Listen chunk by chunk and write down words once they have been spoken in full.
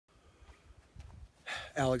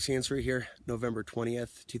Alex Ansary here, November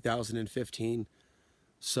 20th, 2015.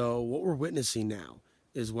 So what we're witnessing now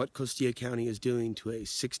is what Costilla County is doing to a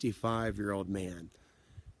 65-year-old man,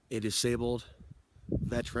 a disabled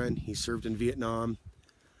veteran. He served in Vietnam.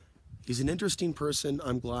 He's an interesting person.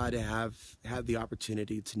 I'm glad to have had the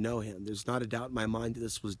opportunity to know him. There's not a doubt in my mind that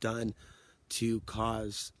this was done to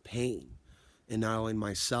cause pain. And not only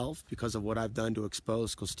myself, because of what I've done to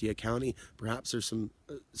expose Costilla County, perhaps there's some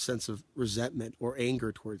sense of resentment or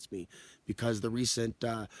anger towards me because the recent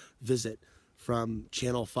visit from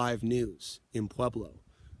Channel 5 News in Pueblo,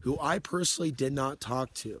 who I personally did not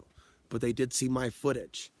talk to, but they did see my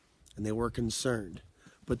footage and they were concerned.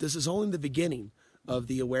 But this is only the beginning of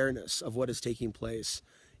the awareness of what is taking place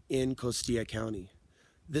in Costilla County.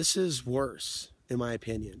 This is worse, in my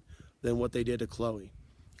opinion, than what they did to Chloe.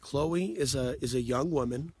 Chloe is a young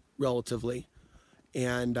woman, relatively,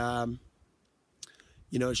 and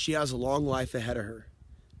she has a long life ahead of her.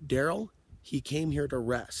 Daryl, he came here to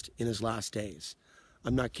rest in his last days.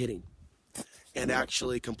 I'm not kidding. And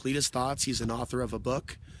actually complete his thoughts. He's an author of a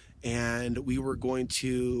book, and we were going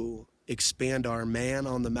to expand our Man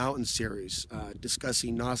on the Mountain series,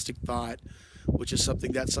 discussing Gnostic thought, which is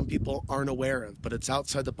something that some people aren't aware of, but it's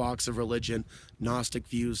outside the box of religion. Gnostic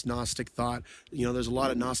views, Gnostic thought. There's a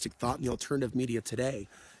lot of Gnostic thought in the alternative media today,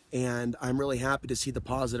 and I'm really happy to see the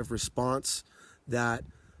positive response that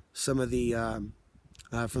some of the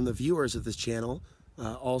from the viewers of this channel.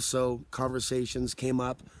 Also, conversations came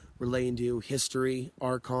up relating to history,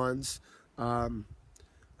 archons,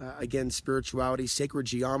 again, spirituality. Sacred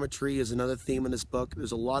geometry is another theme in this book.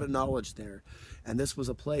 There's a lot of knowledge there. And this was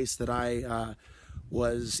a place that I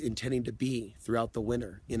was intending to be throughout the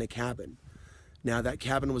winter, in a cabin. Now, that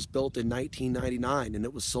cabin was built in 1999, and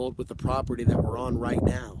it was sold with the property that we're on right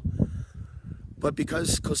now. But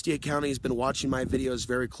because Costilla County has been watching my videos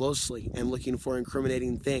very closely and looking for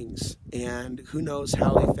incriminating things, and who knows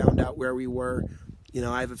how they found out where we were,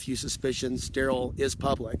 I have a few suspicions. Daryl is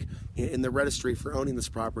public in the registry for owning this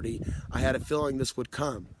property. I had a feeling this would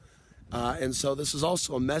come. And so this is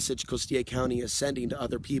also a message Costilla County is sending to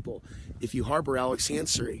other people. If you harbor Alex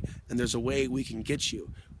Ansary and there's a way we can get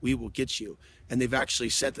you, we will get you. And they've actually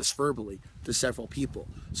said this verbally to several people.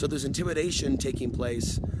 So there's intimidation taking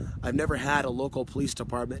place. I've never had a local police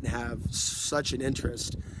department have such an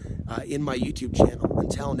interest in my YouTube channel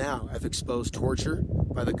until now. I've exposed torture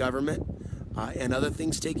by the government and other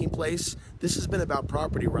things taking place. This has been about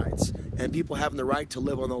property rights and people having the right to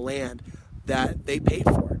live on the land that they paid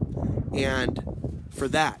for. And for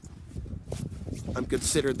that, I'm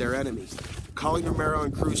considered their enemy. Colin Romero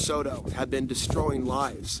and Cruz Soto have been destroying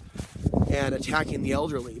lives and attacking the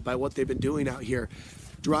elderly by what they've been doing out here,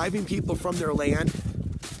 driving people from their land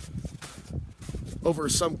over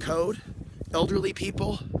some code, elderly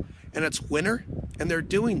people, and it's winter, and they're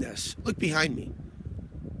doing this. Look behind me.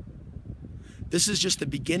 This is just the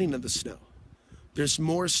beginning of the snow. There's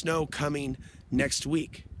more snow coming next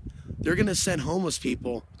week. They're going to send homeless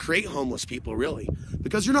people, create homeless people, really,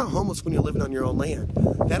 because you're not homeless when you're living on your own land.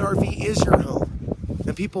 That RV is your home,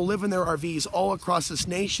 and people live in their RVs all across this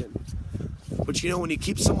nation. But when you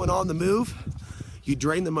keep someone on the move, you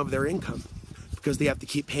drain them of their income because they have to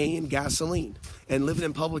keep paying gasoline and living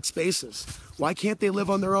in public spaces. Why can't they live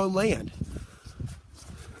on their own land?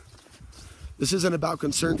 This isn't about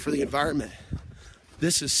concern for the environment.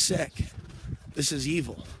 This is sick. This is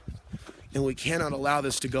evil. And we cannot allow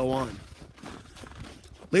this to go on.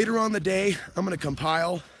 Later on in the day, I'm going to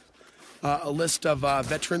compile a list of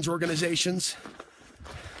veterans organizations,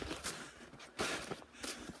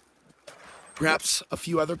 perhaps a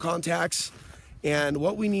few other contacts, and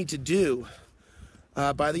what we need to do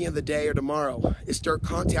by the end of the day or tomorrow is start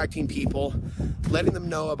contacting people, letting them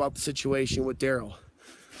know about the situation with Daryl.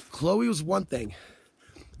 Chloe was one thing,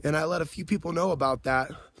 and I let a few people know about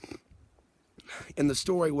that, and the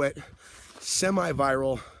story went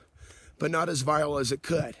semi-viral, but not as viral as it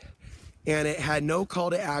could. And it had no call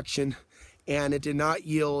to action, and it did not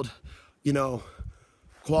yield,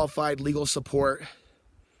 qualified legal support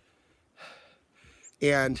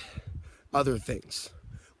and other things.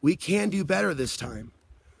 We can do better this time.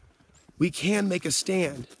 We can make a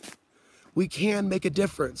stand. We can make a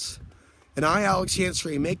difference. And I, Alex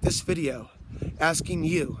Ansary, make this video asking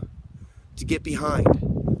you to get behind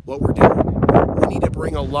what we're doing. We need to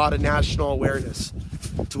bring a lot of national awareness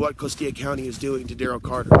to what Costilla County is doing to Daryl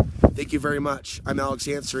Carter. Thank you very much. I'm Alex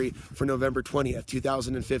Ansary for November 20th,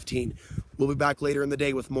 2015. We'll be back later in the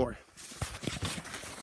day with more.